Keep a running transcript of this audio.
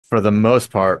For the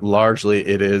most part, largely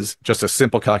it is just a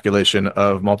simple calculation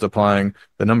of multiplying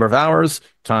the number of hours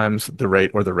times the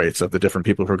rate or the rates of the different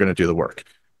people who are going to do the work.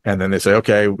 And then they say,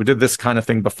 okay, we did this kind of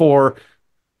thing before.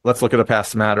 Let's look at a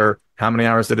past matter. How many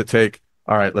hours did it take?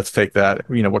 All right, let's take that.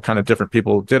 What kind of different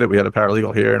people did it? We had a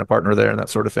paralegal here and a partner there and that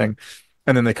sort of thing.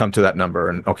 And then they come to that number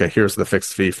and, okay, here's the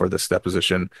fixed fee for this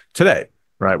deposition today,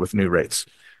 right, with new rates.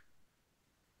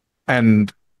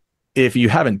 And if you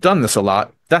haven't done this a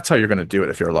lot, that's how you're going to do it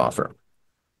if you're a law firm.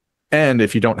 And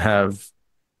if you don't have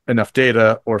enough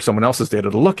data or someone else's data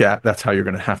to look at, that's how you're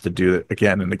going to have to do it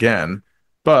again and again.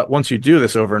 But once you do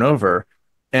this over and over,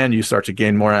 and you start to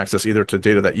gain more access either to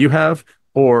data that you have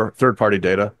or third-party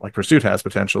data, like PERSUIT has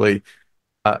potentially,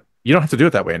 you don't have to do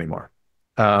it that way anymore.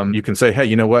 You can say, hey,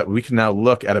 you know what? We can now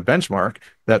look at a benchmark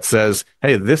that says,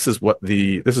 hey, this is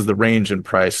the range in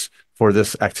price for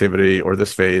this activity or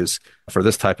this phase for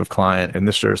this type of client in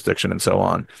this jurisdiction and so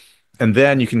on. And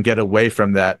then you can get away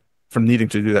from needing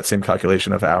to do that same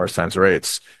calculation of hours times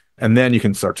rates. And then you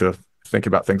can start to think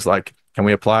about things like, can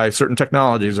we apply certain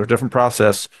technologies or different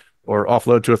process or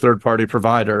offload to a third-party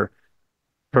provider,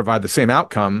 provide the same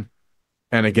outcome?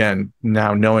 And again,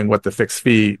 now knowing what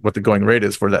the going rate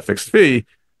is for that fixed fee,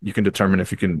 you can determine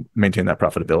if you can maintain that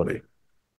profitability.